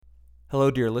Hello,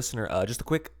 dear listener. Just a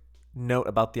quick note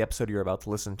about the episode you're about to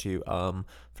listen to.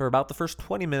 For about the first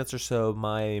 20 minutes or so,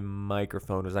 my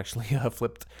microphone was actually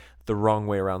flipped the wrong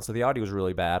way around, so the audio was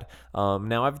really bad.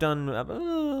 Now I've done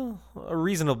a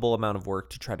reasonable amount of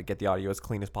work to try to get the audio as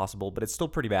clean as possible, but it's still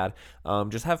pretty bad.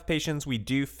 Just have patience. We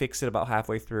do fix it about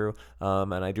halfway through,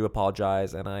 and I do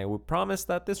apologize, and I would promise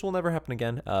that this will never happen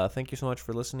again. Thank you so much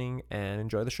for listening, and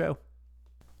enjoy the show.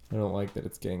 I don't like that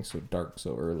it's getting so dark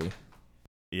so early.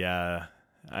 Yeah,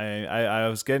 I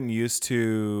was getting used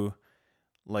to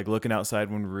like looking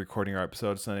outside when we're recording our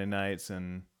episodes Sunday nights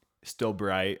and still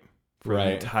bright for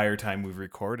the entire time we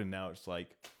record, and now it's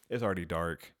like it's already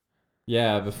dark.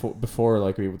 Yeah, before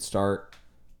like we would start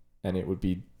and it would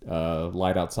be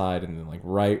light outside, and then like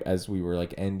right as we were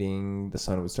like ending, the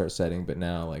sun would start setting. But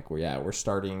now like we're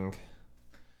starting,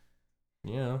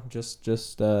 just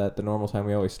at the normal time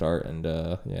we always start, and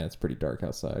it's pretty dark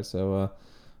outside. So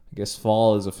I guess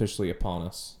fall is officially upon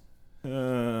us.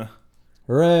 Hooray!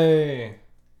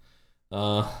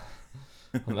 On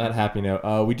that happy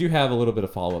note, we do have a little bit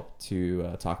of follow-up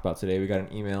to talk about today. We got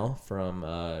an email from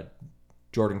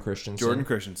Jordan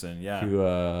Christensen. Yeah. Who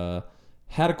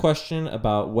had a question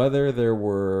about whether there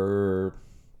were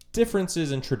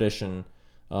differences in tradition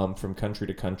from country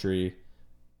to country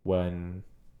when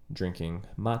drinking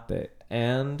mate.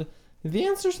 And the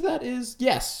answer to that is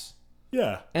yes.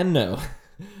 Yeah. And no.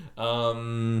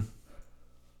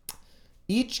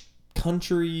 Each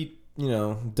country,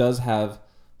 does have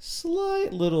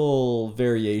slight little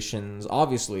variations,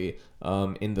 obviously,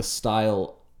 in the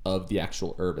style of the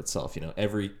actual herb itself.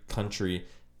 Every country's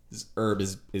herb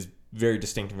is very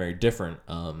distinct and very different.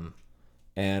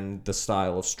 And the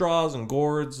style of straws and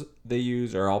gourds they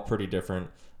use are all pretty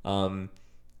different.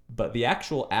 But the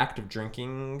actual act of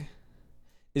drinking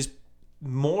is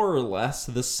more or less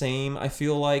the same, I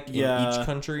feel like, in each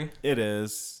country. It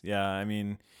is. Yeah, I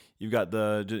mean, you've got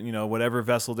the whatever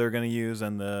vessel they're going to use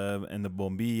and the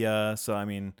bombilla. So I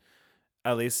mean,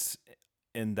 at least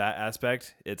in that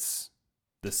aspect, it's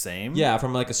the same. Yeah,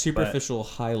 from like a superficial,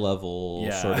 high level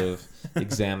sort of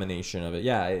examination of it.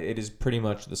 Yeah, it is pretty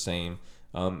much the same.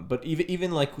 But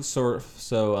even like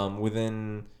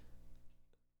within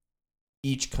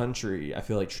each country, I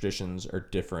feel like traditions are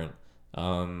different.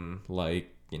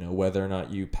 Whether or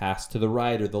not you pass to the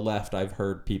right or the left, I've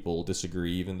heard people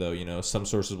disagree, even though, some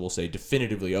sources will say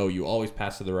definitively, oh, you always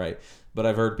pass to the right. But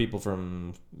I've heard people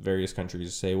from various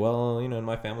countries say, well, in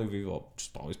my family, we've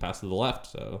just always passed to the left.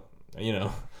 So,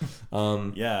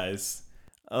 it's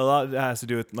a lot that has to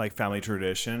do with like family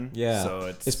tradition. Yeah. So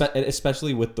it's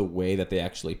especially with the way that they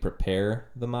actually prepare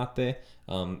the mate.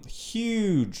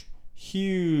 Huge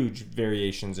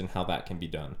variations in how that can be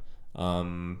done.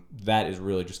 That is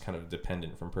really just kind of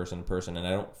dependent from person to person, and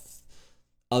I don't,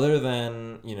 other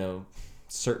than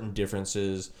certain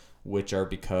differences which are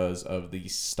because of the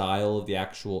style of the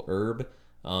actual herb,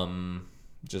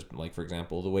 just like, for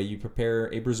example, the way you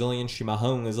prepare a Brazilian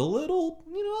chimarrão is a little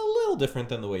different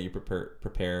than the way you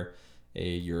prepare a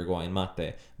Uruguayan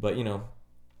mate. But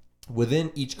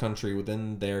within each country,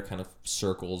 within their kind of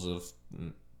circles of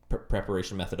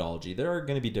preparation methodology, there are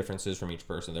going to be differences from each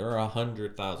person. There are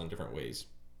 100,000 different ways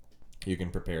you can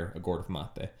prepare a gourd of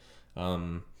mate.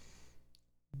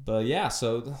 But yeah,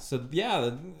 so yeah,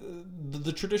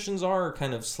 the traditions are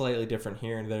kind of slightly different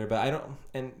here and there, but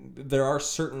there are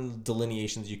certain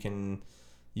delineations you can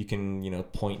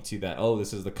point to that, oh,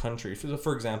 this is the country.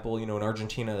 For example, in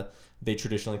Argentina, they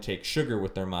traditionally take sugar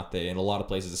with their mate. In a lot of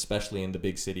places, especially in the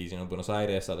big cities, Buenos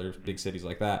Aires, other big cities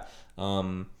like that.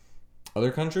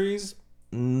 Other countries,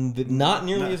 not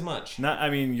nearly as much.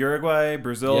 Uruguay,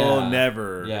 Brazil,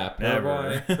 never. Yeah,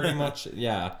 Paraguay, pretty much.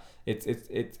 Yeah,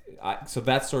 so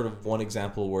that's sort of one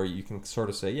example where you can sort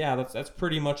of say, yeah, that's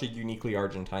pretty much a uniquely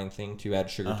Argentine thing to add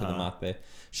sugar to the mate.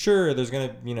 Sure, there's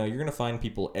you're gonna find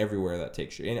people everywhere that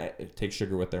take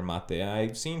sugar with their mate.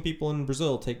 I've seen people in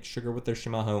Brazil take sugar with their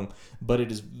chimarrão, but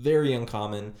it is very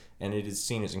uncommon, and it is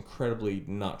seen as incredibly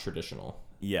not traditional.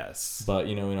 Yes. But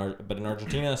in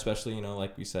Argentina, especially,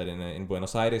 like we said, in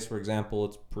Buenos Aires, for example,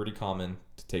 it's pretty common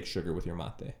to take sugar with your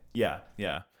mate. Yeah.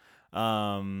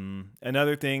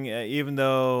 Another thing, even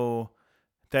though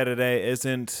tereré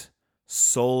isn't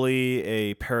solely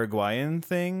a Paraguayan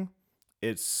thing,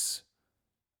 it's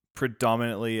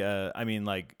predominantly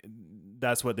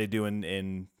that's what they do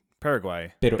in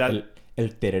Paraguay. Pero el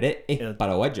tereré es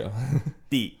paraguayo.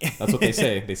 That's what they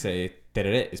say. They say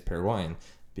tereré is Paraguayan.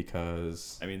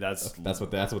 Because that's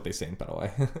what they say in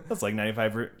Paraguay. That's like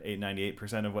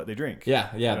 98% of what they drink. Yeah,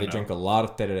 they drink a lot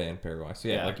of tereré in Paraguay. So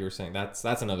like you were saying, that's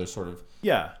another sort of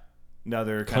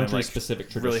another kind of like country-specific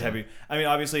tradition. really heavy. I mean,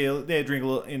 obviously they drink a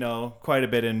little, quite a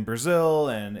bit in Brazil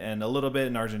and a little bit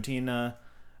in Argentina,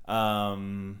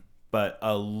 but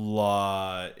a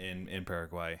lot in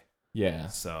Paraguay. Yeah.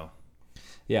 So.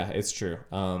 Yeah, it's true.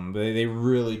 They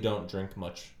really don't drink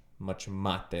much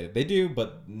mate. They do,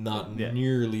 but not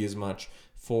nearly as much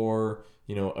for,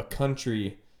 a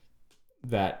country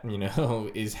that,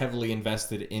 is heavily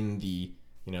invested in the,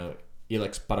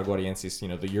 Ilex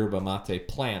paraguayensis, the yerba mate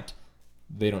plant.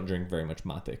 They don't drink very much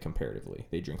mate comparatively.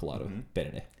 They drink a lot of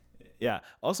tereré. Yeah.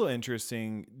 Also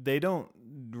interesting, they don't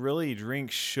really drink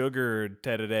sugared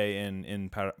tereré in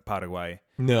Paraguay.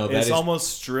 No, it's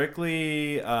almost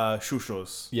strictly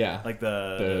chuchos. Yeah. Like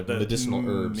the medicinal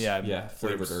herbs. Yeah.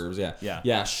 Flavored herbs. Yeah. Yeah.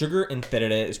 Yeah. Sugar and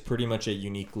tereré is pretty much a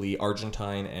uniquely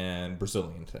Argentine and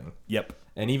Brazilian thing. Yep.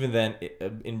 And even then,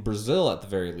 in Brazil, at the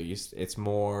very least, it's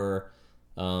more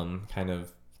kind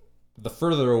of the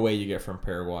further away you get from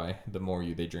Paraguay, the more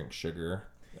they drink sugar.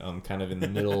 Kind of in the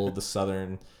middle, the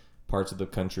southern parts of the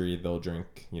country, they'll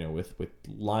drink, with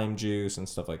lime juice and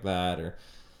stuff like that, or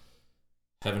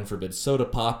heaven forbid soda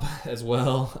pop as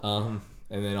well.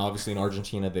 And then obviously in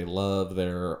Argentina, they love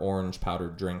their orange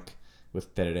powdered drink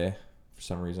with tereré for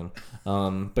some reason.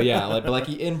 But yeah, like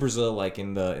in Brazil, like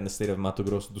in the state of Mato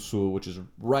Grosso do Sul, which is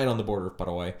right on the border of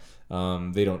Paraguay,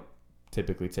 they don't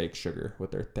typically take sugar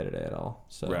with their tereré at all.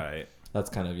 So right. That's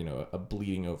kind of, a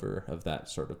bleeding over of that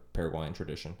sort of Paraguayan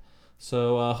tradition.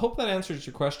 So hope that answers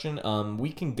your question.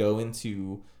 We can go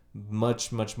into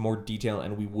much more detail,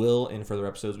 and we will in further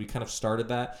episodes. We kind of started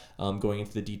that, going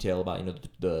into the detail about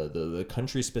the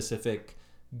country specific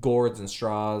gourds and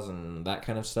straws and that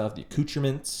kind of stuff, the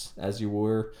accoutrements as you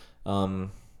were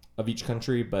of each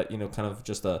country, but kind of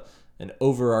just an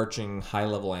overarching high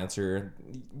level answer.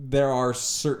 There are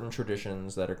certain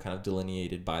traditions that are kind of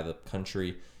delineated by the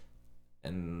country,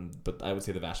 but I would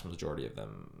say the vast majority of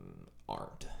them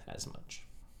aren't as much.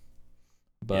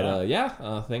 But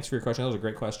thanks for your question. That was a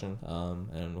great question,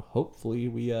 and hopefully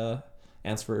we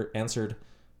answered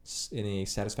in a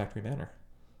satisfactory manner.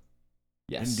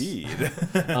 Yes, indeed.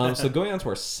 So going on to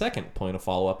our second point of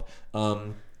follow-up,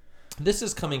 this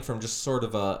is coming from just sort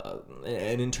of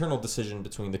an internal decision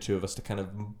between the two of us to kind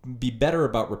of be better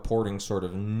about reporting sort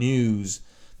of news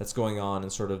that's going on in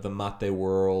sort of the mate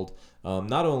world,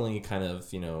 not only kind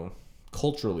of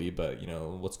culturally, but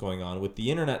what's going on with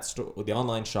the internet with the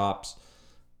online shops.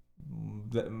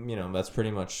 That's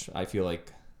pretty much, I feel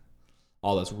like,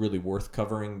 all that's really worth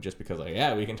covering, just because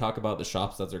we can talk about the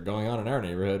shops that are going on in our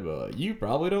neighborhood, but you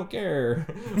probably don't care.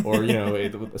 Or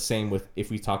the same with if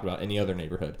we talk about any other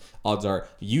neighborhood, odds are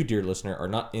you, dear listener, are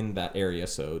not in that area,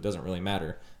 so it doesn't really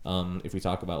matter. If we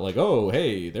talk about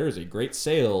there's a great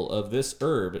sale of this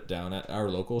herb down at our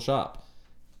local shop,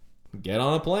 get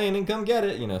on a plane and come get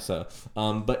it, so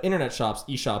but internet shops,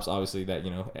 e-shops, obviously,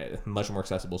 that much more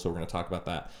accessible, so we're going to talk about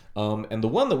that. And the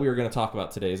one that we were going to talk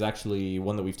about today is actually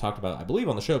one that we've talked about, I believe,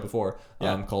 on the show before,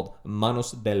 called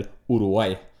Manos del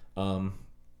Uruguay,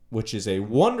 which is a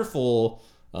wonderful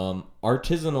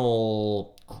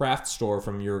artisanal craft store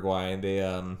from Uruguay,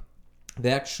 and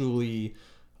they actually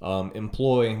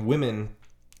employ women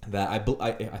that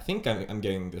I think I'm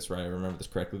getting this right. I remember this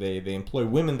correctly. They employ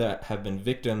women that have been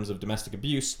victims of domestic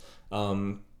abuse,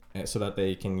 so that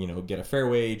they can get a fair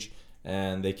wage,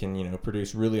 and they can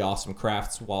produce really awesome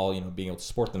crafts while being able to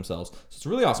support themselves. So it's a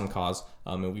really awesome cause,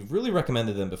 and we've really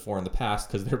recommended them before in the past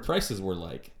because their prices were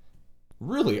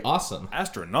really awesome,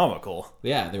 astronomical.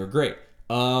 Yeah, they were great.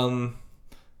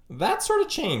 That sort of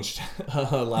changed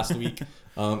last week.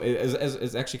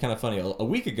 It's actually kind of funny. A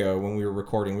week ago when we were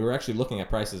recording, we were actually looking at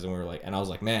prices, and we were and I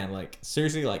was man,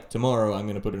 seriously, tomorrow I'm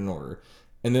going to put in an order.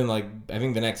 And then I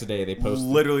think the next day they posted,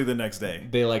 literally the next day,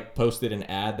 they posted an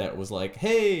ad that was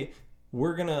hey,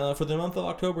 we're going to, for the month of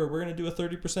October, we're going to do a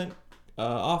 30%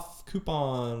 off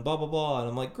coupon, blah, blah, blah.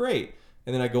 And I'm great.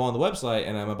 And then I go on the website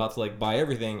and I'm about to buy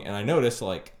everything. And I notice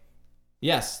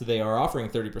yes, they are offering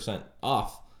 30%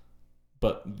 off,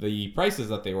 but the prices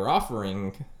that they were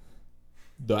offering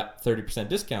that 30%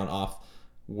 discount off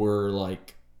were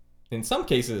in some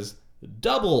cases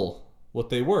double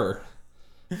what they were.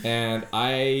 And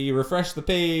I refreshed the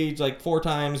page 4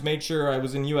 times, made sure I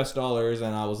was in US dollars,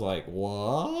 and I was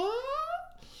what?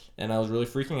 And I was really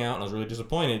freaking out, and I was really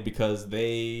disappointed because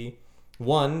they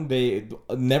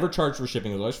never charged for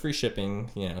shipping. It was always free shipping,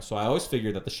 so I always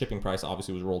figured that the shipping price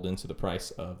obviously was rolled into the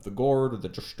price of the gourd or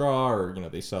the straw, or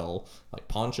they sell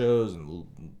ponchos and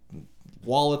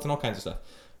wallets and all kinds of stuff.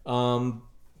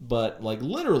 But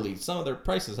literally some of their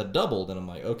prices had doubled, and I'm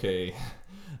okay,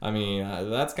 I mean,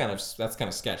 that's kind of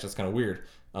sketch. That's kind of weird.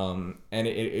 And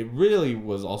it really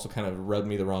was also kind of rubbed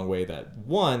me the wrong way that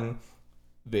one,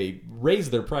 they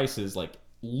raised their prices like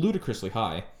ludicrously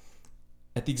high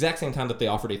at the exact same time that they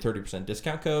offered a 30%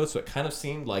 discount code. So it kind of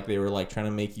seemed like they were like trying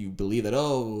to make you believe that,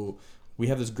 oh, we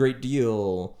have this great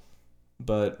deal.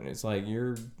 But it's like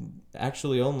you're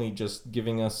actually only just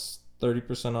giving us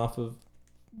 30% off of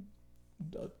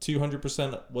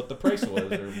 200% what the price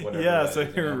was or whatever. Yeah, so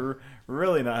you're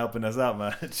really not helping us out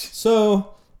much.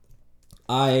 So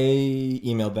I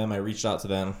emailed them. I reached out to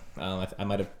them. I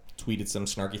might have tweeted some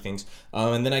snarky things.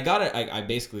 And then I got it. I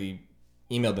basically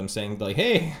emailed them saying like,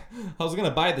 hey, I was going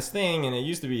to buy this thing and it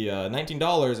used to be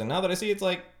 $19. And now that I see it's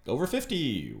like over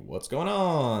 $50, what's going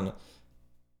on?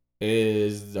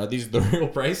 Are these the real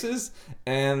prices?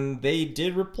 And they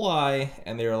did reply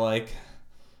and they were like,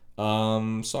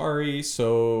 sorry.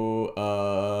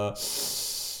 So,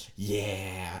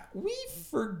 yeah, we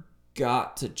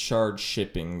forgot to charge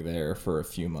shipping there for a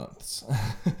few months.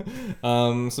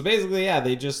 So basically, yeah,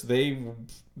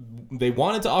 they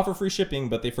wanted to offer free shipping,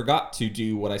 but they forgot to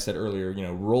do what I said earlier,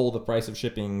 roll the price of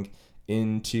shipping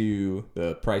into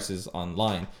the prices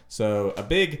online. So a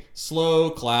big slow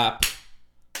clap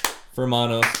for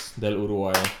Manos del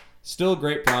Uruguay. Still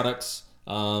great products.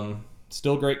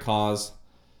 Still great cause.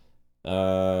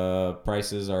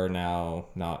 Prices are now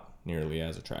not nearly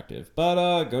as attractive,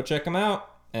 but go check them out.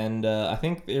 And I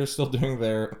think they're still doing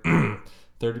their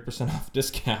 30% off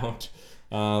discount.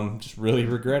 Just really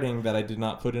regretting that I did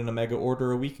not put in a mega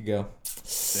order a week ago.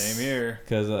 Same here.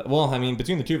 Because,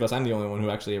 between the two of us, I'm the only one who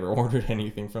actually ever ordered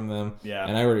anything from them. Yeah.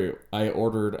 And I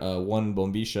ordered one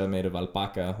bombisha made of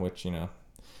alpaca, which,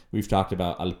 we've talked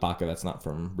about alpaca that's not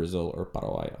from Brazil or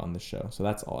Paraguay on the show. So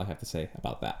that's all I have to say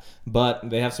about that. But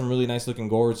they have some really nice looking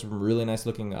gourds, some really nice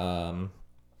looking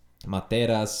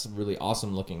materas, really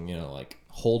awesome looking, like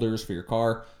holders for your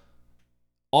car.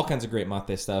 All kinds of great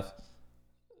mate stuff.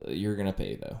 You're going to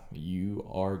pay, though. You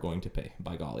are going to pay,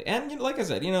 by golly. And like I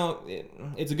said,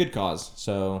 it's a good cause.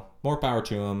 So more power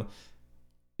to them.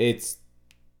 It's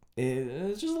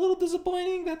just a little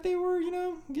disappointing that they were,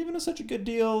 giving us such a good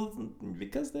deal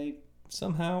because they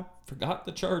somehow forgot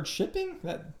to charge shipping.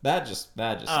 That just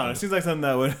I don't know, it seems like something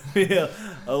that would be a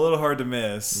little hard to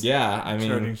miss. Yeah, I mean,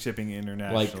 charging shipping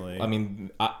internationally.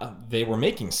 They were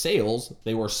making sales,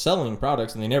 they were selling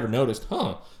products, and they never noticed,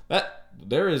 that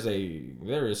there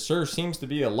seems to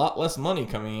be a lot less money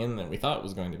coming in than we thought it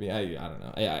was going to be. I don't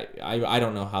know. I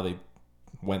don't know how they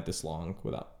went this long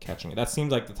without catching it. That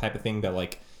seems like the type of thing that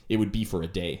like it would be for a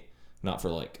day, not for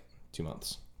like 2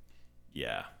 months.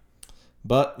 Yeah.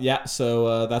 But yeah,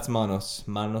 so that's Manos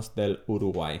del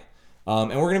Uruguay. And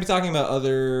we're going to be talking about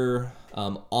other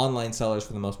online sellers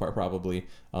for the most part, probably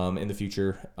in the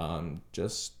future.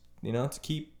 Just, to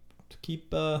keep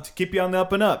you on the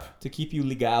up and up. To keep you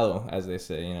ligado, as they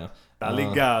say,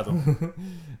 Está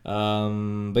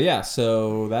ligado. But yeah,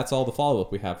 so that's all the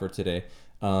follow-up we have for today.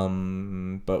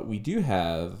 But we do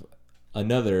have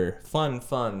another fun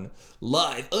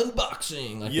live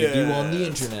unboxing like they do on the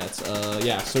internet.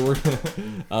 So we're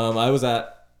I was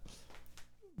at,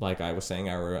 like I was saying,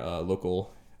 our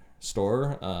local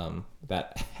store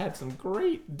that had some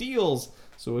great deals.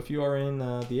 So if you are in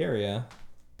the area,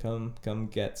 come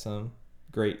get some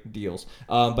great deals.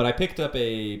 But I picked up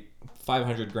a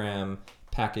 500-gram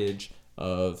package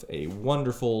of a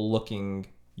wonderful looking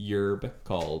yerb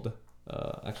called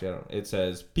it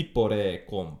says Piporé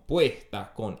Compuesta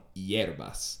con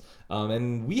hierbas.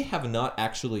 And we have not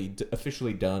actually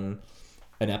officially done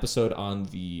an episode on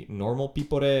the normal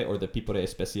Piporé or the Piporé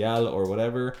Especial or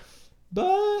whatever,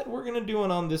 but we're going to do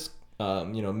one on this,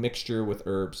 mixture with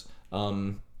herbs.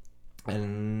 And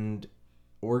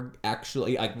we're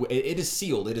actually, it is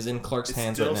sealed. It is in Clark's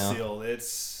hands right now. It's still sealed.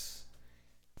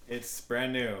 It's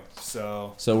brand new,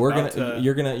 so we're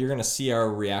you're gonna see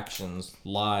our reactions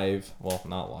live. Well,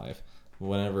 not live.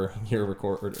 Whenever you're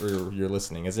or you're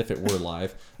listening, as if it were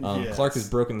live. Yes. Clark has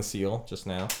broken the seal just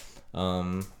now,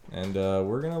 and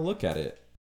we're gonna look at it.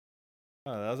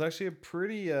 Oh, that was actually a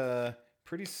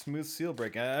pretty smooth seal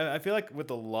break. I feel like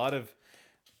with a lot of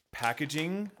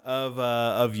packaging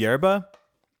of yerba,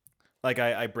 like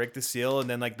I break the seal and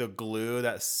then like the glue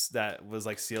that was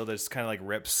like sealed, it just kind of like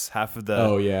rips half of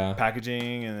the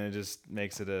packaging and it just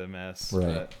makes it a mess.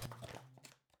 Right.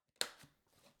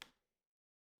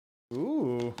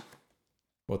 Ooh.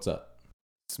 What's up?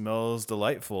 Smells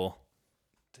delightful.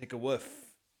 Take a whiff.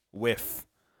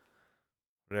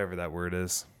 Whatever that word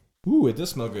is. Ooh, it does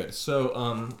smell good.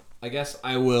 So, I guess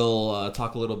I will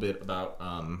talk a little bit about,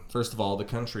 first of all, the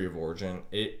country of origin.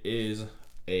 It is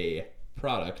a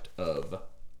product of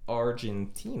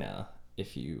Argentina.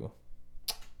 if you,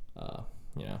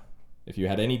 if you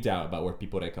had any doubt about where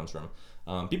Piporé comes from.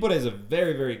 Piporé is a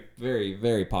very, very, very,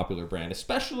 very popular brand,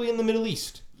 especially in the Middle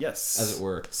East. Yes. As it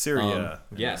were. Syria.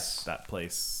 Yes. That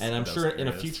place. And I'm sure in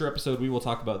a future episode we will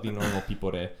talk about the normal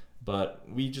Piporé. But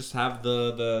we just have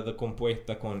the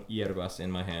compuesta con hierbas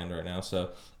in my hand right now. So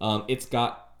it's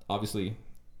got, obviously,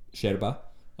 yerba.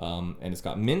 And it's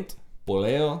got mint,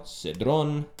 poleo,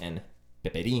 cedrón, and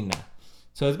peperina.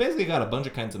 So it's basically got a bunch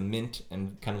of kinds of mint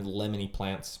and kind of lemony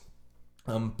plants.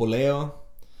 Poleo,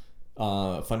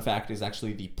 fun fact, is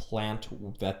actually the plant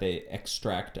that they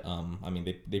extract. They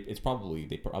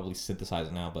probably synthesize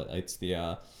it now, but it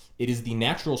is the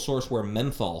natural source where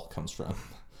menthol comes from.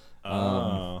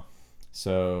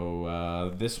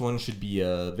 So this one should be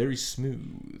very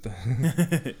smooth.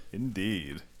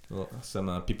 Indeed. Well, some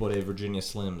Piporé Virginia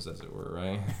Slims, as it were,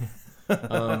 right?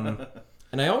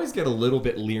 And I always get a little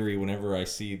bit leery whenever I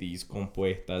see these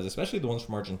compuestas, especially the ones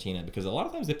from Argentina, because a lot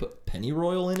of times they put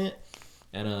pennyroyal in it.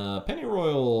 And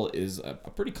pennyroyal is a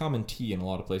pretty common tea in a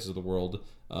lot of places of the world.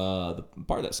 The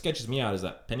part that sketches me out is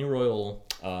that pennyroyal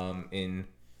in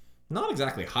not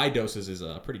exactly high doses is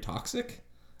pretty toxic.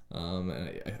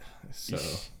 I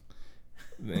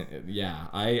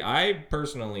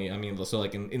personally, so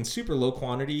like in super low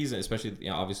quantities, especially,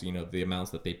 obviously, the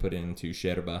amounts that they put into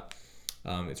yerba,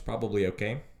 it's probably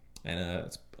okay. And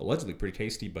it's allegedly pretty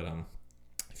tasty, but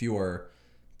if you are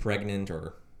pregnant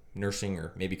or nursing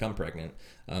or may become pregnant,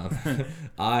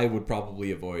 I would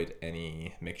probably avoid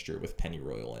any mixture with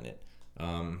pennyroyal in it.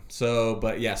 So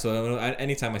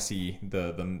anytime I see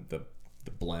the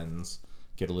blends,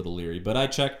 get a little leery. But I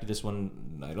checked this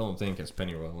one, I don't think has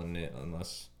pennyroyal in it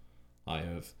unless I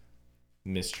have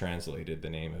mistranslated the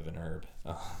name of an herb.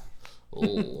 I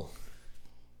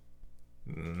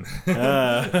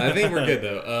think we're good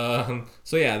though.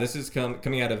 So yeah, this is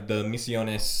coming out of the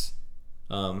Misiones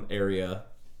area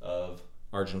of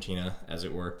Argentina, as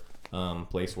it were,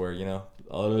 place where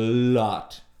a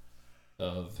lot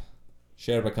of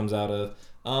yerba comes out of.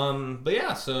 But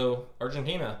yeah, so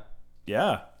Argentina.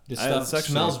 Yeah. This stuff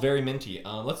smells very minty.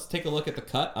 Let's take a look at the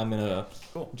cut. I'm going to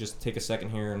just take a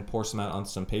second here and pour some out on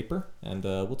some paper, and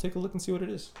we'll take a look and see what it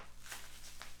is.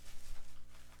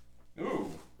 Ooh.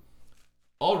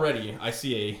 Already, I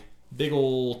see a big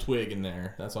old twig in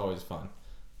there. That's always fun.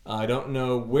 I don't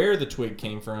know where the twig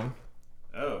came from.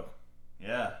 Oh,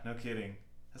 yeah, no kidding.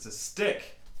 That's a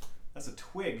stick. That's a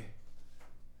twig.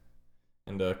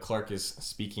 And Clark is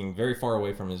speaking very far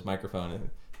away from his microphone and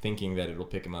thinking that it'll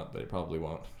pick him up, but it probably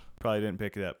won't. Probably didn't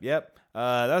pick it up. Yep.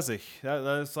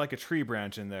 That's like a tree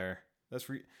branch in there. That's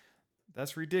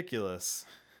ridiculous.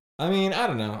 I mean, I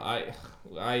don't know.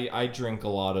 I drink a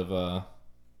lot of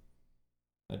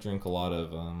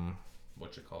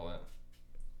what you call it?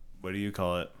 What do you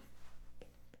call it?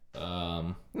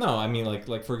 No, I mean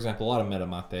like for example, a lot of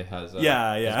metamate has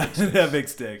has big sticks. Big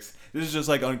sticks. This is just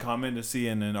like uncommon to see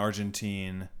in an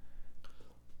Argentine.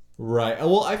 Right.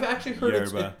 Well, I've actually heard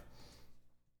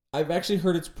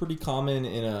it's pretty common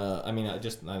in I've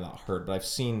not heard, but I've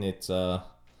seen it's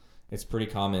pretty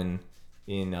common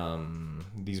in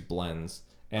these blends.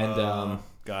 And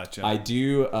gotcha. I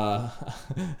do I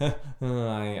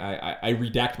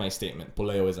redact my statement.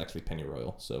 Poleo is actually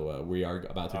pennyroyal, so we are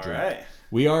about to drink. Right.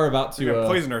 We are about to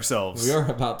poison ourselves. We are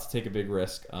about to take a big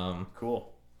risk.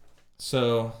 Cool.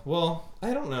 So, well,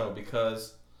 I don't know,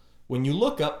 because when you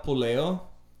look up poleo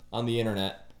on the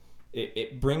internet,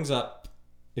 it brings up,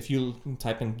 if you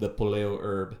type in the poleo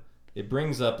herb, it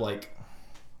brings up like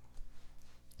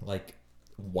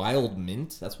wild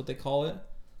mint. That's what they call it.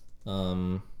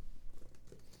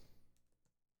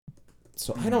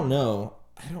 So I don't know.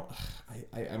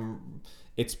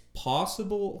 It's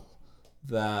possible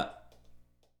that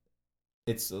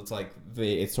it's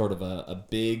sort of a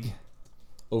big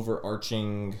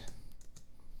overarching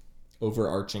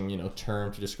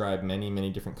term to describe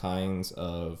many different kinds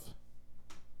of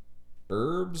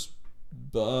herbs,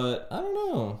 but I don't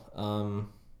know.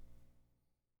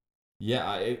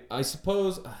 I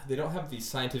suppose they don't have the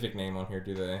scientific name on here,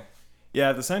 do they? Yeah,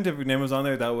 if the scientific name was on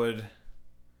there, that would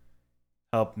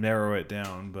help narrow it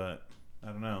down, but I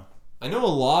don't know. I know a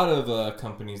lot of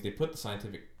companies, they put the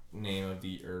scientific name of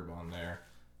the herb on there.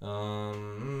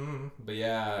 But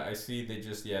yeah, I see they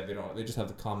just have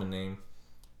the common name.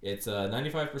 It's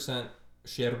 95%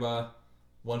 yerba,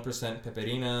 1%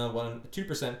 peperina,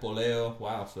 2% poleo.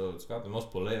 Wow, so it's got the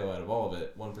most poleo out of all of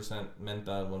it. 1%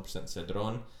 menta,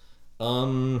 1%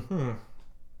 cedrón.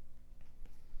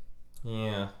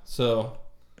 Yeah. So,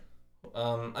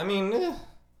 I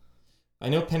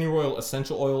know pennyroyal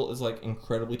essential oil is like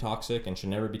incredibly toxic and should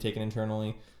never be taken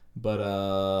internally, but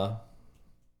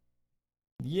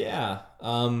Yeah.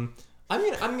 I'm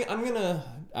gonna.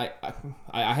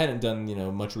 I hadn't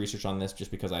done much research on this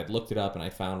just because I looked it up and I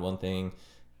found one thing,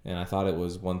 and I thought it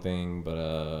was one thing, but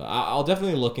I'll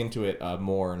definitely look into it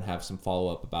more and have some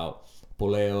follow up about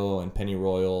poleo and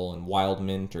pennyroyal and wild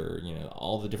mint, or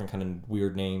all the different kind of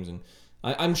weird names. And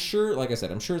I'm sure, like I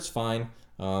said, I'm sure it's fine.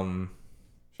 Sure,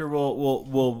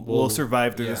 we'll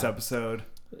survive through this episode.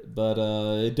 But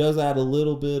it does add a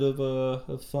little bit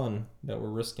of fun that we're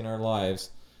risking our lives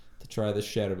to try this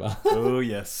shit about. Oh,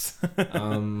 yes.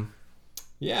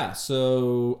 Yeah,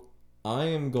 so I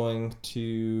am going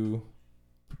to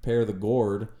prepare the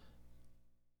gourd.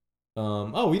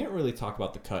 We didn't really talk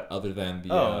about the cut other than the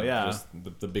just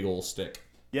the big old stick.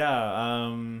 Yeah, I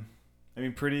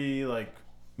mean, pretty like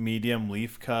medium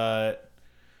leaf cut.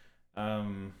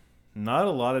 Not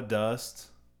a lot of dust.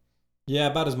 Yeah,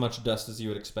 about as much dust as you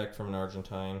would expect from an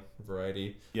Argentine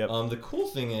variety. Yep. The cool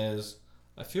thing is,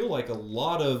 I feel like a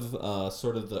lot of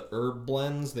sort of the herb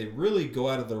blends, they really go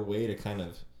out of their way to kind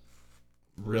of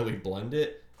really blend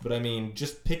it. But I mean,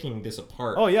 just picking this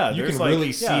apart, oh yeah, you can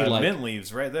really see like mint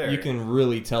leaves right there. You can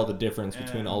really tell the difference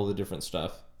between all the different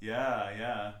stuff.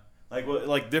 Yeah.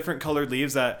 Like different colored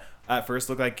leaves that at first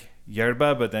look like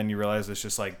yerba, but then you realize it's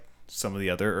just like some of the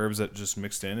other herbs that just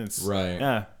mixed in. It's right.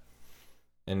 Yeah.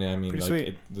 And I mean,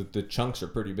 like the chunks are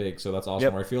pretty big, so that's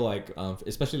awesome. Yep. I feel like,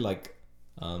 especially like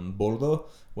Bordeaux,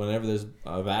 whenever there's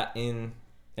that in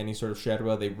any sort of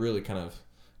yerba, they really kind of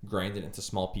grind it into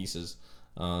small pieces,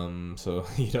 so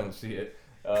you don't see it.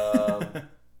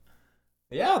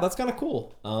 Yeah, that's kind of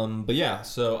cool. But yeah,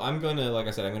 so I'm gonna, like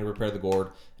I said, I'm gonna prepare the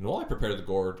gourd, and while I prepare the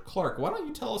gourd, Clark, why don't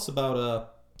you tell us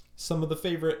about some of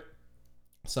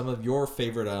your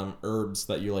favorite herbs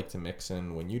that you like to mix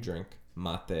in when you drink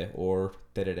mate or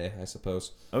tereré, I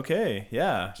suppose. Okay,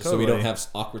 yeah. Just totally. So we don't have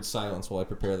awkward silence while I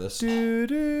prepare this.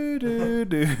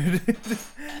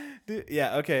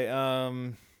 Yeah,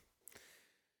 okay.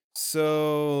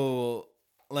 So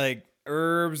like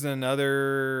herbs and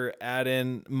other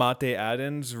mate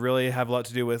add-ins really have a lot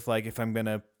to do with like if I'm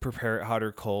gonna prepare it hot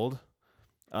or cold.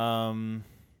 If I'm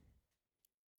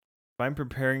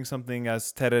preparing something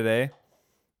as tereré,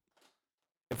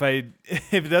 if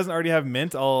it doesn't already have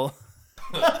mint, I'll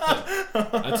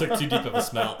I took too deep of a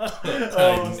smell.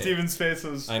 Steven's face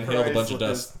was I inhaled a bunch of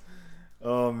dust.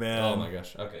 Oh man. Oh my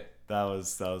gosh. Okay. That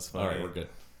was funny. All right, we're good.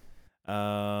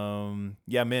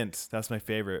 Yeah, mint. That's my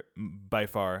favorite by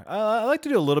far. I like to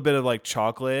do a little bit of like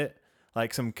chocolate,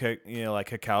 like some like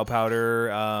cacao powder.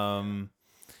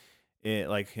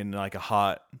 Like in like a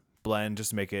hot blend, just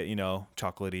to make it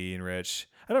chocolatey and rich.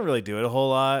 I don't really do it a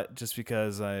whole lot, just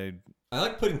because I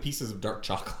like putting pieces of dark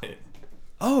chocolate.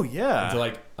 Oh yeah. Into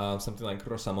like something like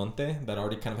Rosamonte that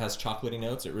already kind of has chocolatey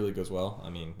notes. It really goes well. I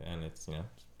mean, and it's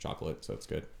chocolate, so it's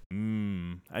good.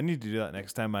 I need to do that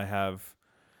next time I have,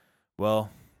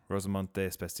 Rosamonte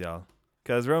Especial.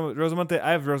 Because Rosamonte,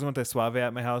 I have Rosamonte Suave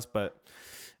at my house, but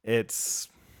it's,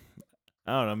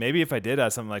 I don't know, maybe if I did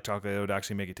add something like chocolate, it would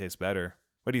actually make it taste better.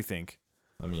 What do you think?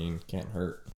 I mean, can't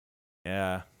hurt.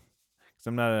 Yeah. Because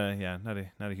I'm not a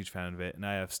huge fan of it, and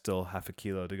I have still half a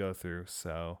kilo to go through,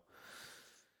 so.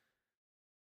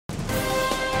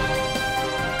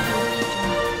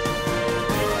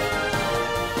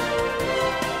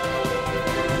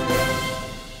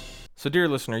 So, dear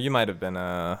listener, you might have been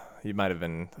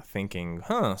thinking,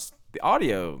 the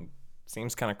audio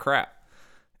seems kind of crap,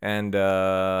 and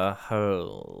my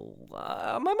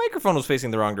microphone was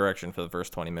facing the wrong direction for the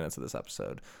first 20 minutes of this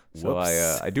episode. So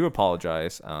I do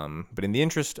apologize. But in the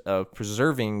interest of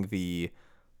preserving the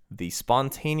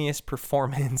spontaneous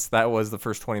performance that was the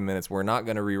first 20 minutes, we're not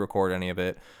going to re-record any of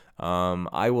it.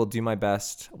 I will do my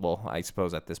best. Well, I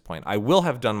suppose at this point I will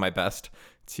have done my best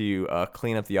to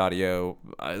clean up the audio.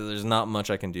 There's not much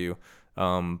I can do.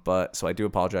 But so I do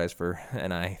apologize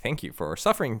and I thank you for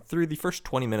suffering through the first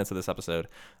 20 minutes of this episode.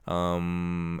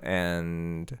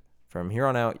 And from here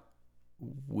on out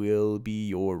will be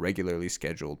your regularly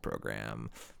scheduled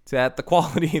program at the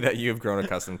quality that you've grown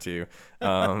accustomed to.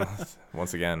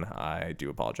 Once again, I do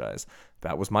apologize.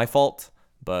 That was my fault,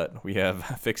 but we have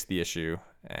fixed the issue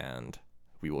and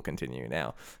we will continue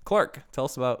now. Clark, tell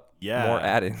us about more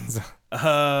add-ins.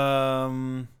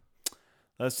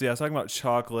 Let's see. I was talking about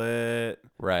chocolate.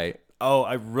 Right. Oh,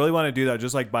 I really want to do that.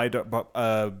 Just like buy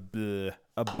a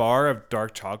bar of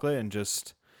dark chocolate and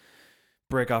just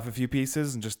break off a few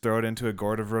pieces and just throw it into a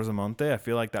gourd of Rosamonte. I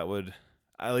feel like that would,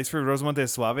 at least for Rosamonte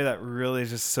Suave, that really is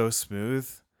just so smooth.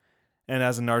 And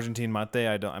as an Argentine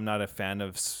mate, I'm not a fan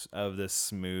of the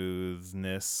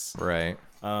smoothness. Right.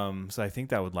 So I think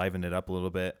that would liven it up a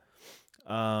little bit.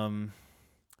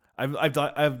 I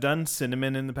I've done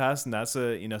cinnamon in the past, and that's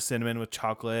cinnamon with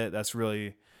chocolate. That's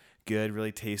really good,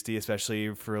 really tasty,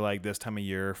 especially for like this time of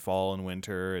year, fall and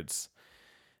winter. It's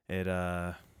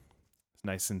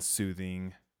nice and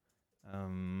soothing.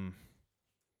 And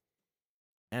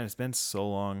it's been so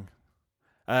long.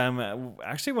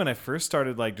 Actually, when I first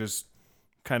started like just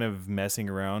kind of messing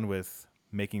around with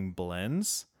making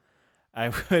blends,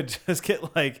 I would just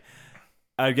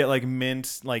I'd get like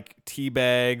mint like tea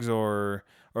bags or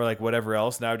like whatever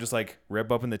else, and I would just like rip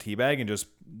open the tea bag and just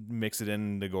mix it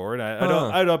in the gourd.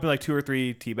 I'd open like 2 or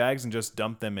 3 tea bags and just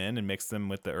dump them in and mix them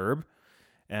with the herb.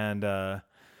 And trying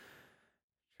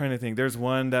to think, there's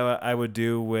one that I would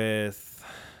do with,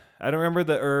 I don't remember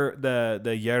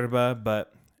the yerba,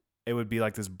 but it would be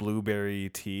like this blueberry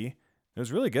tea. It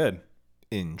was really good.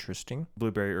 Interesting.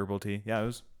 Blueberry herbal tea. Yeah, it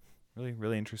was really,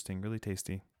 really interesting, really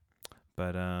tasty.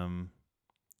 But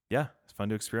yeah, it's fun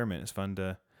to experiment. It's fun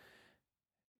to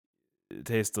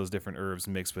taste those different herbs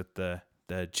mixed with the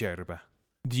yerba.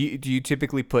 Do you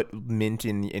typically put mint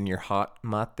in your hot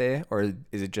mate, or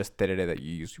is it just tereré that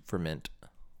you use for mint?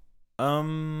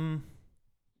 I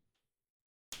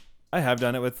have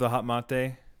done it with the hot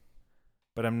mate,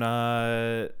 but I'm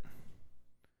not.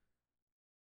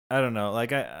 I don't know.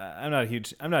 Like I'm not a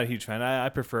huge fan. I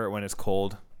prefer it when it's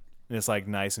cold and it's like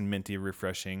nice and minty,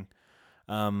 refreshing.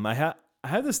 I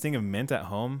have this thing of mint at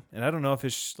home, and I don't know if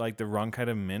it's like the wrong kind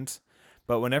of mint,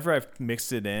 but whenever I've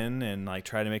mixed it in and like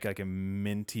try to make like a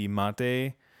minty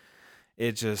mate,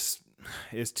 it just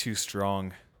is too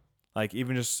strong. Like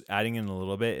even just adding in a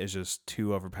little bit is just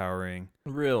too overpowering.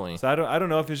 Really? So I don't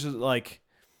know if it's just like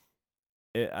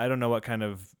I don't know what kind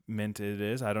of mint it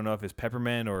is. I don't know if it's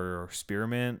peppermint or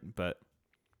spearmint, but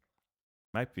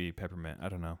might be peppermint. I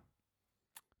don't know.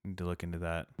 Need to look into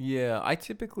that. Yeah, I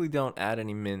typically don't add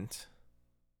any mint to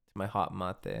my hot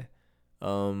mate.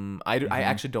 I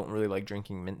actually don't really like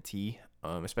drinking mint tea,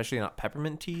 especially not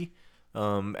peppermint tea.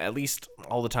 At least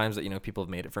all the times that people have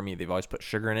made it for me, they've always put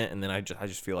sugar in it, and then I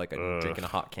just feel like I'm drinking a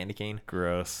hot candy cane.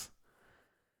 Gross.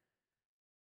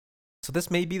 So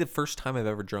this may be the first time I've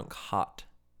ever drunk hot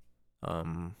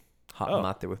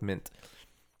mate with mint.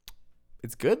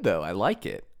 It's good though. I like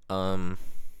it. I'm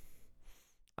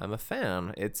a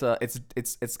fan. It's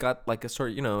got like a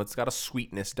sort of, it's got a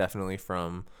sweetness definitely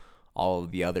from all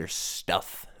of the other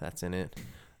stuff that's in it.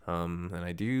 And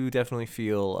I do definitely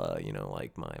feel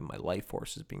like my life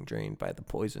force is being drained by the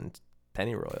poisoned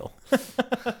pennyroyal.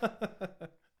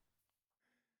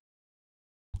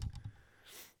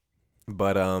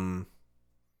 But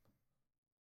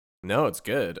no, it's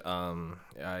good. I'm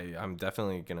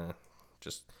definitely gonna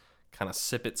just kind of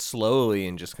sip it slowly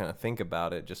and just kind of think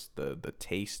about it, just the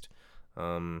taste.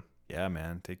 Yeah,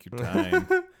 man, take your time.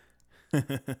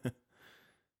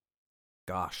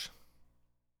 Gosh,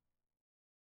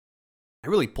 I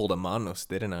really pulled a Manos,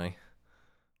 didn't I?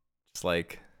 Just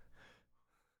like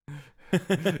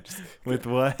with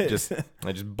what? I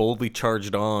just boldly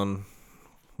charged on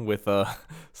with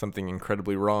something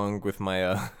incredibly wrong with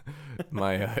my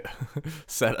my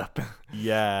setup.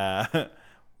 Yeah.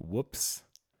 Whoops.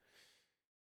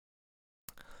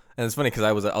 And it's funny because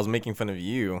I was making fun of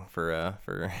you for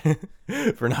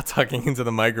for not talking into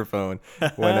the microphone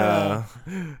when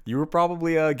you were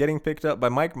probably getting picked up by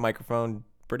my microphone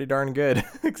pretty darn good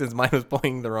since mine was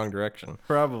pointing the wrong direction.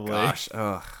 Probably. Gosh,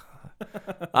 ugh.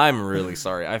 I'm really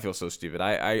sorry. I feel so stupid.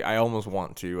 I almost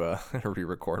want to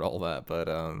re-record all that, but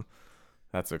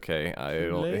that's okay.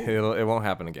 It won't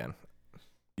happen again.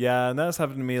 Yeah, and that's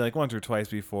happened to me like once or twice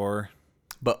before.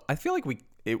 But I feel like we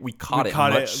caught it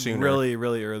much sooner. Really,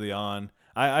 really early on.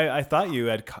 I thought you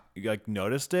had like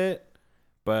noticed it,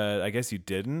 but I guess you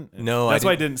didn't. No, that's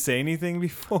why I didn't say anything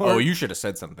before. Oh, you should have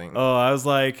said something. Oh, I was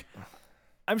like,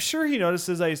 I'm sure he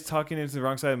notices that he's talking into the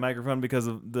wrong side of the microphone because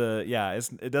of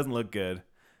it doesn't look good.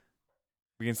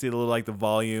 We can see the little like the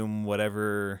volume,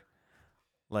 whatever,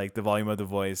 like the volume of the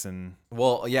voice and.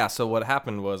 Well, yeah. So what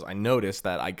happened was I noticed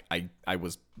that I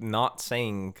was not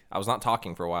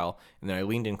talking for a while, and then I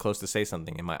leaned in close to say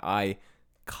something, and my eye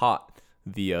caught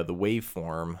the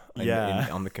waveform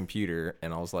on the computer,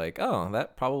 and I was like, oh,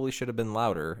 that probably should have been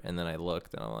louder. And then I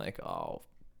looked, and I'm like, oh,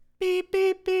 beep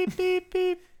beep beep beep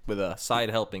beep. With a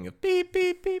side helping of beep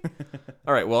beep beep.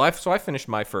 All right, well, I finished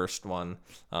my first one,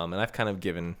 and I've kind of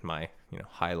given my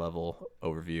high level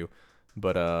overview,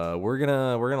 but we're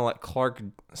gonna let Clark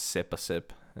sip a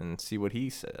sip and see what he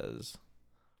says.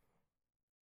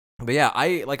 But yeah,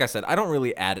 like I said, I don't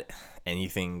really add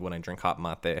anything when I drink hot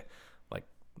mate.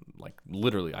 Like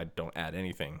literally, I don't add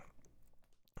anything.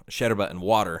 Sherbet and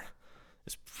water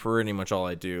is pretty much all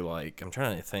I do. Like I'm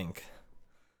trying to think.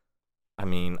 I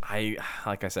mean,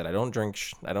 like I said, I don't drink.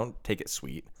 I don't take it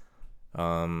sweet.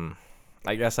 I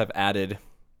guess I've added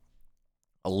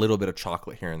a little bit of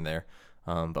chocolate here and there,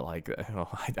 but like I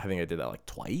think I did that like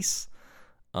twice.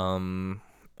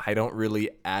 I don't really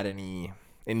add any.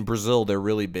 In Brazil, they're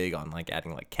really big on like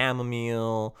adding like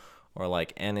chamomile or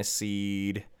like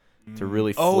aniseed to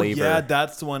really flavor. Oh yeah,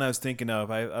 that's the one I was thinking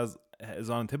of. It was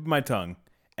on the tip of my tongue.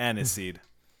 Aniseed.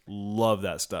 Love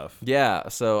that stuff. Yeah,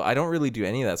 so I don't really do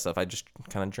any of that stuff. I just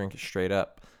kind of drink it straight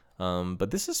up. But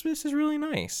this is really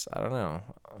nice. I don't know.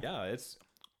 Yeah, it's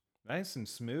nice and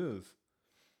smooth.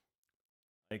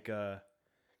 Like I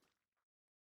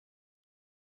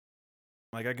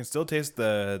can still taste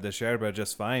the yerba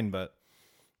just fine, but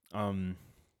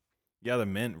yeah, the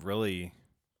mint really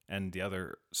and the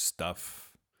other stuff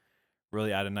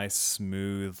really add a nice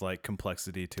smooth like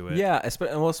complexity to it. Yeah,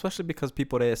 especially because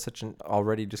Piporé is such an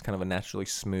already just kind of a naturally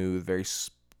smooth, very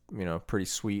pretty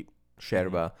sweet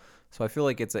yerba. So I feel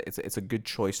like it's a good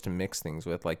choice to mix things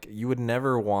with. Like you would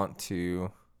never want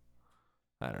to.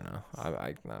 I don't know.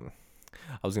 I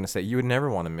was gonna say you would never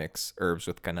want to mix herbs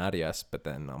with Canarias, but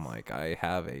then I'm like I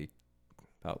have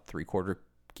about 3/4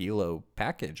 kilo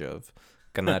package of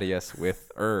Canarias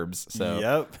with herbs, so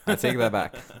yep. I take that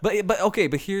back. But okay,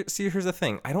 but here's the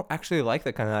thing. I don't actually like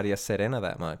the Canarias Serena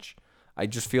that much. I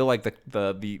just feel like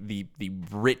the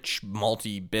rich,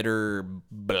 malty, bitter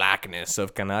blackness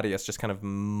of Canarias just kind of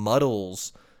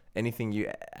muddles anything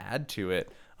you add to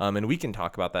it. And we can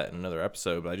talk about that in another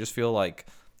episode, but I just feel like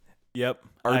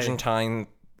Argentine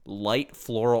light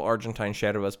floral Argentine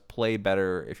yerbas play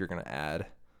better if you're going to add,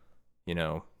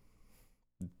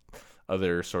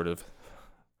 other sort of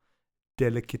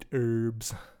delicate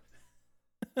herbs.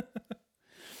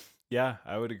 Yeah,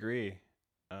 I would agree.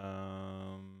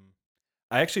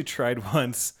 I actually tried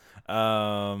once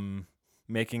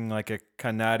making like a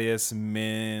Canarias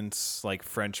mint like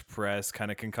French press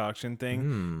kind of concoction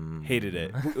thing. Hated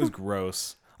it. It was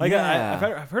gross. Like Yeah.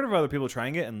 I've heard of other people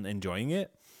trying it and enjoying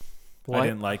it. I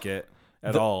didn't like it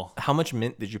at all. How much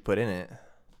mint did you put in it?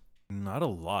 Not a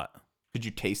lot. Did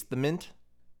you taste the mint?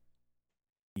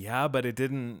 Yeah, but it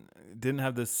didn't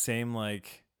have the same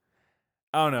like.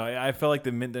 I don't know. I felt like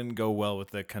the mint didn't go well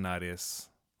with the Canarias.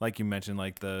 Like you mentioned,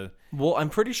 like the. Well, I'm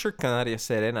pretty sure Canarias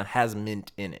Serena has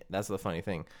mint in it. That's the funny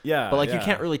thing. Yeah, but like you yeah.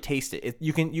 can't really taste it.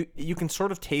 You can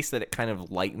sort of taste that it kind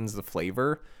of lightens the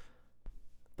flavor,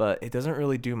 but it doesn't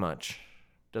really do much.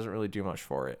 Doesn't really do much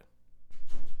for it.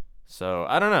 So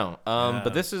I don't know.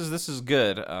 But this is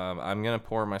good. I'm gonna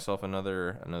pour myself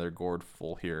another gourd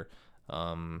full here.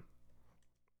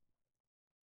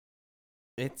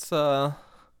 It's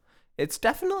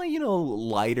definitely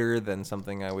lighter than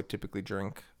something I would typically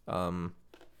drink.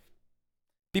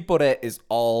 Piporé is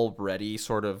already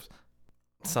sort of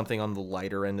something on the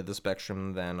lighter end of the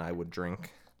spectrum than I would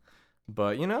drink.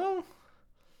 But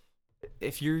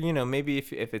if you're maybe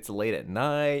if it's late at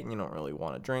night and you don't really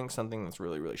want to drink something that's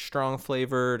really really strong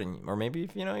flavored, or maybe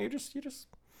if you just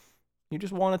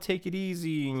want to take it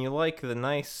easy and you like the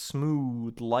nice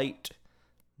smooth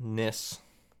lightness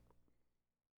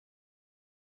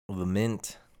of the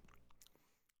mint,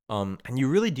 and you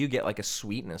really do get like a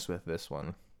sweetness with this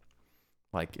one,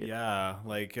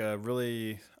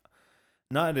 really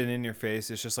not an in your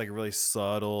face. It's just like really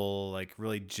subtle, like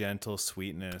really gentle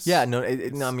sweetness. Yeah, no,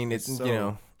 it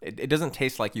doesn't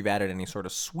taste like you've added any sort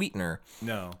of sweetener.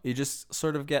 No, you just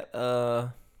sort of get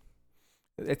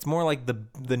it's more like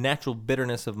the natural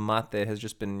bitterness of mate has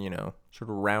just been sort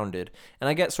of rounded, and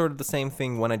I get sort of the same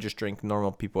thing when I just drink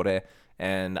normal Piporé,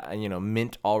 and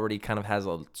mint already kind of has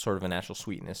a sort of a natural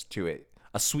sweetness to it.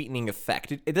 A sweetening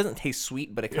effect. It doesn't taste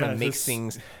sweet, but it kind of makes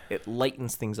things. It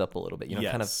lightens things up a little bit.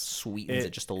 Kind of sweetens it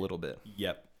just a little bit.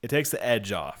 Yep. It takes the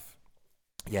edge off.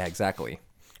 Yeah, exactly.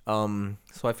 So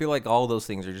I feel like all those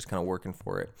things are just kind of working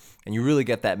for it, and you really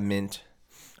get that mint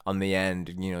on the end.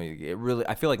 It really.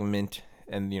 I feel like mint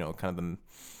and kind of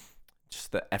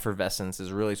just the effervescence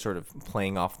is really sort of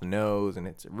playing off the nose, and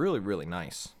it's really really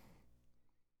nice.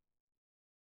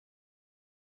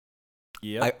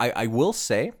 Yeah. I will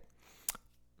say.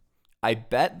 I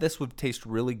bet this would taste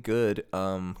really good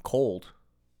cold.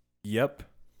 Yep.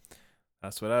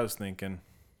 That's what I was thinking.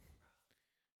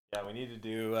 Yeah, we need to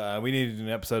do an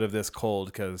episode of this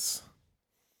cold because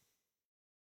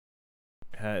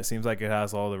it seems like it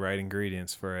has all the right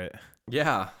ingredients for it.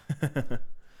 Yeah.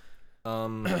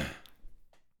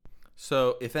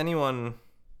 So if anyone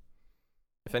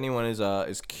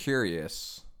is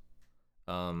curious,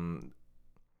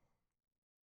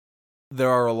 there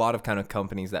are a lot of kind of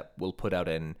companies that will put out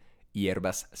an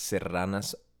hierbas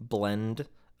serranas blend.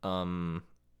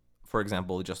 For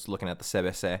example, just looking at the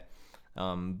CBC,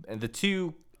 And the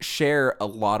two share a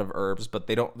lot of herbs, but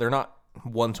they're not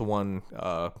one-to-one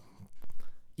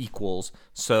equals.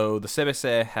 So the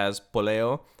CBC has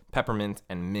poleo, peppermint,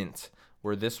 and mint,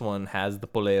 where this one has the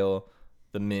poleo,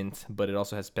 the mint, but it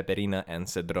also has peperina and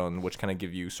cedron, which kind of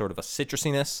give you sort of a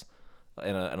citrusiness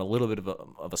and a little bit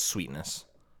of a sweetness.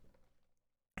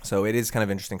 So it is kind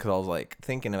of interesting because I was like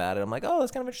thinking about it. I'm like, oh,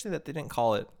 that's kind of interesting that they didn't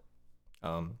call it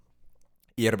hierbas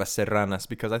serranas,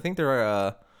 because I think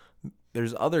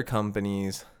there's other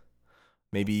companies.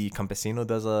 Maybe Campesino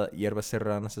does a hierbas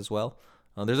serranas as well.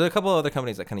 There's a couple of other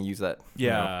companies that kind of use that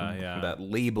that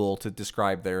label to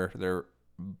describe their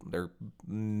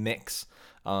mix.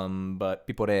 But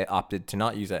Piporé opted to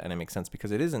not use that, and it makes sense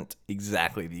because it isn't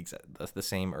exactly the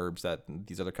same herbs that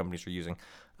these other companies are using.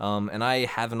 And I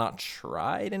have not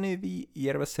tried any of the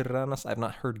hierbas serranas. I've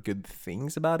not heard good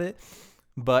things about it,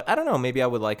 but I don't know. Maybe I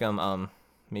would like them.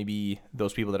 Maybe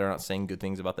those people that are not saying good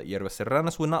things about the hierbas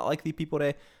serranas would not like the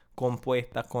Piporé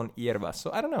Compuesta con hierbas. So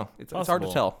I don't know. It's hard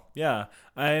to tell. Yeah.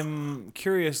 I'm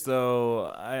curious, though.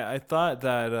 I thought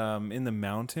that in the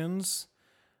mountains,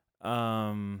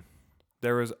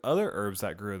 there was other herbs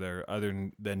that grew there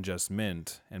other than just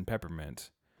mint and peppermint.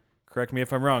 Correct me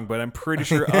if I'm wrong, but I'm pretty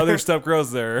sure other stuff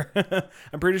grows there.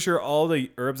 I'm pretty sure all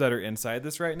the herbs that are inside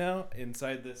this right now,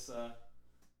 inside this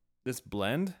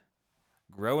blend,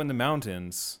 grow in the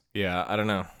mountains. Yeah, I don't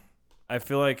know. I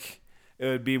feel like it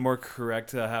would be more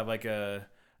correct to have like a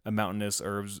mountainous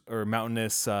herbs or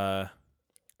mountainous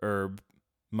herb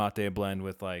mate blend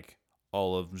with like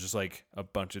all of just like a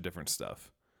bunch of different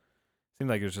stuff. Seemed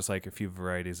like it was just like a few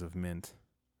varieties of mint.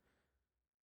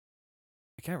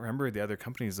 I can't remember the other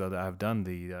companies though that have done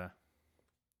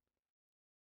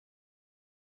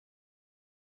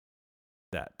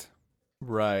that.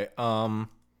 Right.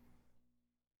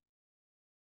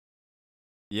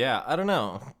 Yeah, I don't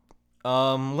know.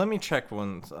 Let me check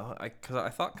ones. Because I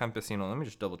thought Campesino. Let me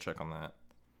just double check on that.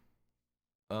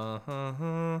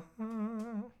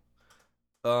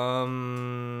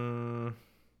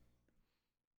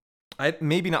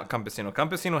 Maybe not Campesino.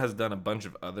 Campesino has done a bunch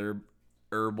of other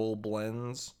herbal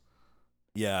blends.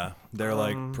 Yeah, they're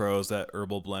like pros at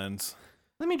herbal blends.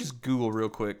 Let me just Google real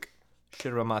quick.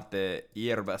 Yerba mate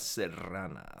hierbas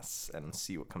serranas and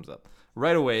see what comes up.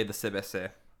 Right away, the CBC.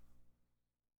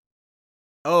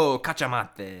 Oh,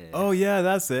 Cachamate. Oh yeah,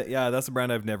 that's it. Yeah, that's a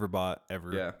brand I've never bought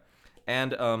ever. Yeah,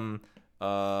 and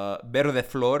Verde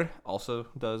Flor also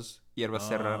does hierbas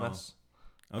serranas.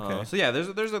 Okay. So yeah,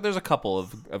 there's a couple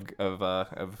of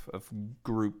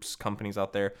groups, companies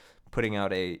out there putting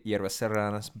out a hierbas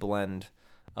serranas blend.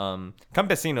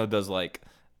 Campesino does like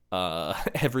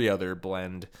every other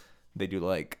blend. They do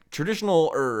like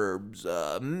traditional herbs,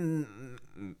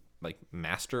 like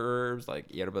master herbs, like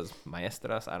hierbas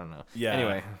maestras. I don't know. Yeah.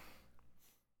 Anyway,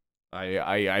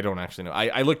 I don't actually know.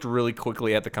 I looked really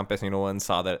quickly at the Campesino one,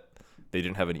 saw that they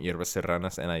didn't have any hierbas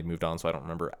serranas, and I moved on, so I don't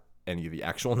remember any of the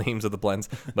actual names of the blends.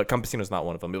 But Campesino's not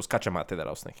one of them. It was Cachamate that I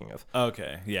was thinking of.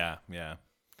 Okay. Yeah. Yeah.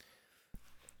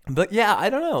 But yeah,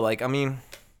 I don't know. Like, I mean,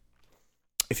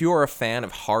 if you are a fan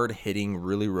of hard-hitting,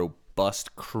 really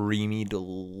robust, creamy,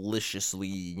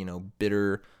 deliciously,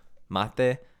 bitter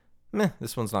mate,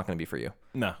 this one's not going to be for you.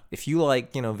 No. If you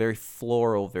like, very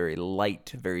floral, very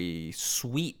light, very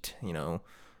sweet,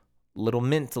 little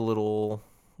mint, a little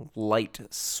light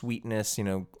sweetness,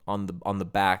 on the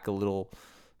back, a little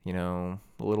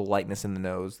lightness in the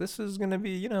nose. This is going to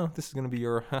be,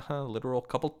 your literal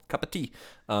cup of tea.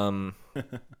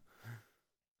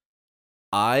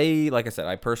 Like I said,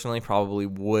 I personally probably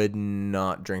would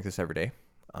not drink this every day.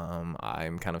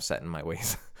 I'm kind of set in my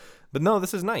ways. But no,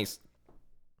 this is nice.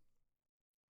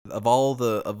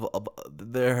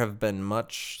 There have been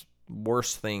much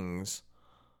worse things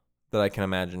that I can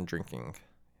imagine drinking.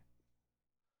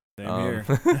 Same here.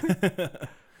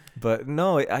 But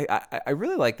no, I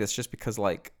really like this just because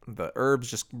like the herbs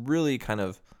just really kind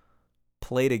of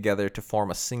play together to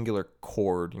form a singular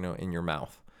chord, in your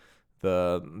mouth.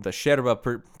 The yerba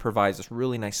provides this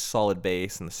really nice solid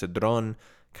base, and the cedron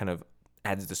kind of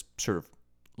adds this sort of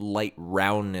light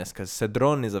roundness, because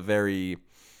cedron is a very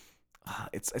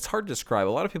it's hard to describe. A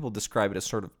lot of people describe it as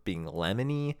sort of being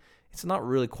lemony. It's not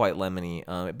really quite lemony,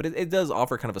 but it does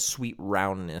offer kind of a sweet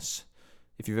roundness.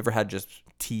 If you've ever had just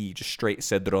tea, just straight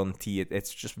cedron tea,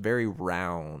 it's just very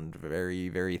round, very,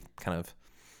 very kind of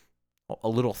a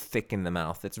little thick in the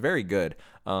mouth. It's very good.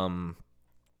 And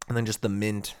then just the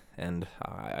mint, and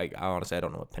I honestly, I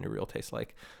don't know what pennyroyal tastes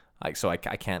like. So I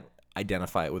can't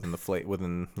identify it within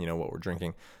within what we're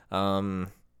drinking.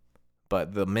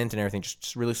 But the mint and everything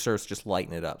just really serves to just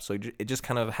lighten it up. So it just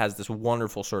kind of has this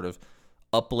wonderful sort of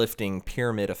uplifting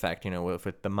pyramid effect,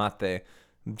 with the mate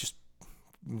just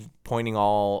pointing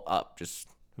all up, just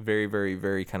very, very,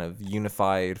 very kind of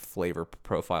unified flavor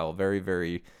profile, very,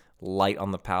 very light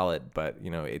on the palate, but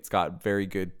it's got very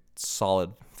good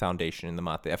solid foundation in the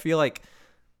mate. I feel like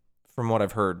from what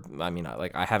I've heard,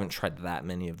 I haven't tried that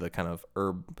many of the kind of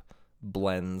herb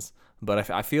blends, but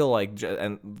I feel like,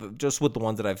 just with the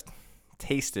ones that I've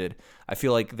tasted, I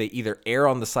feel like they either err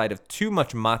on the side of too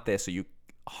much mate, so you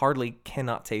hardly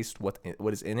cannot taste what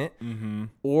is in it,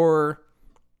 or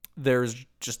there's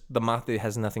just the mate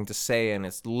has nothing to say, and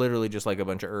it's literally just like a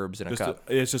bunch of herbs in a cup.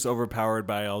 It's just overpowered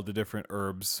by all the different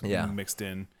herbs mixed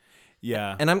in.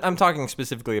 Yeah. And I'm talking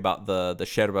specifically about the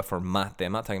yerba for mate.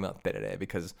 I'm not talking about tereré,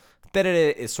 because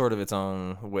tereré is sort of its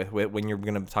own, with when you're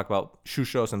going to talk about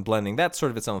chuchos and blending, that's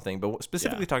sort of its own thing. But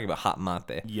specifically talking about hot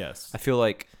mate, yes, I feel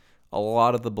like a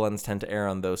lot of the blends tend to err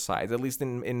on those sides, at least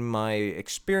in my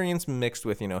experience, mixed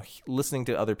with, listening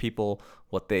to other people,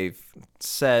 what they've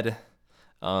said.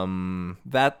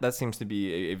 That seems to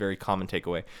be a very common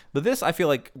takeaway. But this, I feel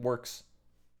like, works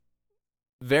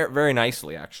very, very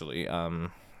nicely, actually.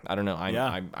 I don't know.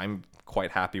 I'm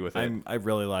quite happy with it. I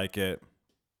really like it.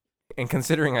 And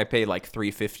considering I paid like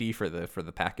 $3.50 for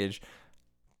the package,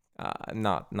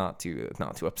 not too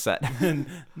upset.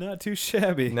 Not too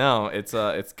shabby. No,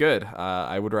 it's good.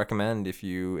 I would recommend if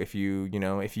you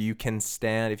can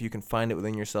find it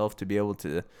within yourself to be able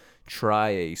to try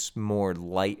a more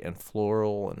light and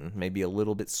floral and maybe a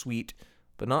little bit sweet,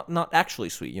 but not actually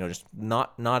sweet. Just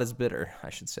not as bitter,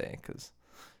 I should say,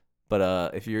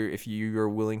 But if you're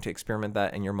willing to experiment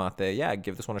that in your mate,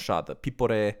 give this one a shot. The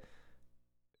Piporé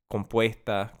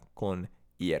Compuesta con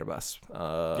hierbas.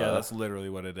 That's literally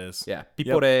what it is. Yeah,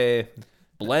 Piporé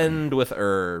blend with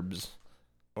herbs.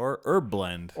 Or herb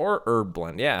blend.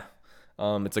 Yeah.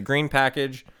 It's a green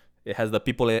package. It has the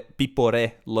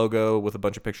Piporé logo with a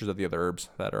bunch of pictures of the other herbs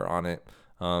that are on it.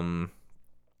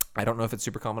 I don't know if it's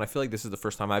super common. I feel like this is the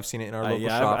first time I've seen it in our local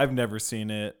shop. I've never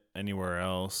seen it anywhere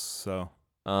else, so...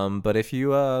 But if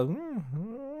you, I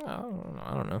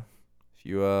don't know, if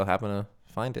you happen to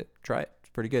find it, try it. It's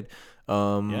pretty good.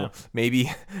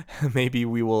 Maybe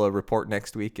we will report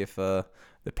next week if the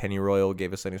pennyroyal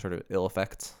gave us any sort of ill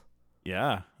effects.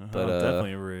 Yeah, but I'll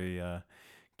definitely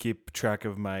keep track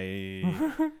of my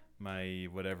my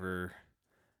whatever,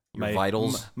 your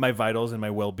vitals, my vitals and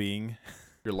my well-being,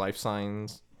 your life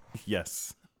signs.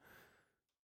 Yes.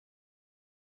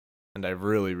 And I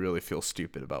really, really feel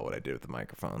stupid about what I did with the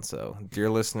microphone. So, dear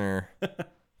listener,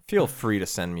 feel free to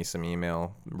send me some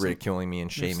email ridiculing me and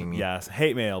shaming me. Yes,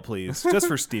 hate mail, please. Just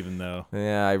for Stephen, though.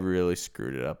 Yeah, I really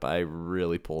screwed it up. I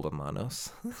really pulled a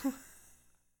Manos.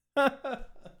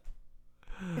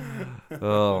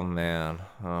 Oh, man.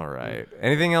 All right.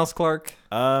 Anything else, Clark?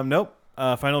 Nope.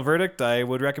 Final verdict, I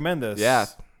would recommend this. Yeah.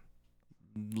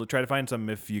 Try to find some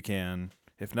if you can.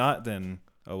 If not, then,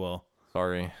 oh well.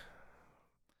 Sorry.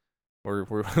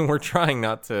 We're trying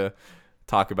not to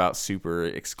talk about super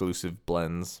exclusive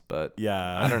blends, but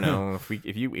yeah, I don't know if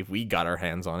we got our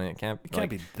hands on it, it can't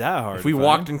be that hard. If we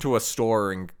walked into a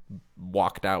store and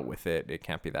walked out with it, it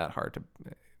can't be that hard to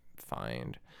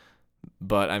find.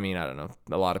 But I don't know.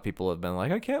 A lot of people have been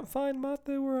like, I can't find mate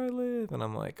where I live, and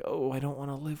I'm like, oh, I don't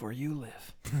want to live where you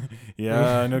live.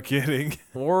 Yeah, no kidding.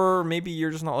 Or maybe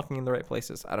you're just not looking in the right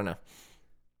places. I don't know.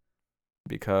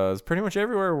 Because pretty much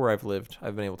everywhere where I've lived,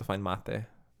 I've been able to find mate,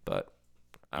 but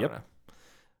I don't know.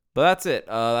 But that's it.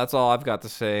 That's all I've got to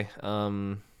say.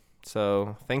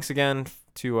 So thanks again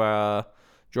to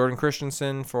Jordan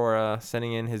Christensen for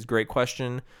sending in his great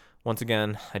question. Once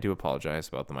again, I do apologize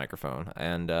about the microphone.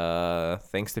 And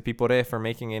thanks to Piporé for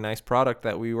making a nice product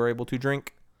that we were able to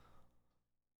drink.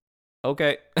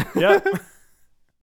 Okay. Yeah.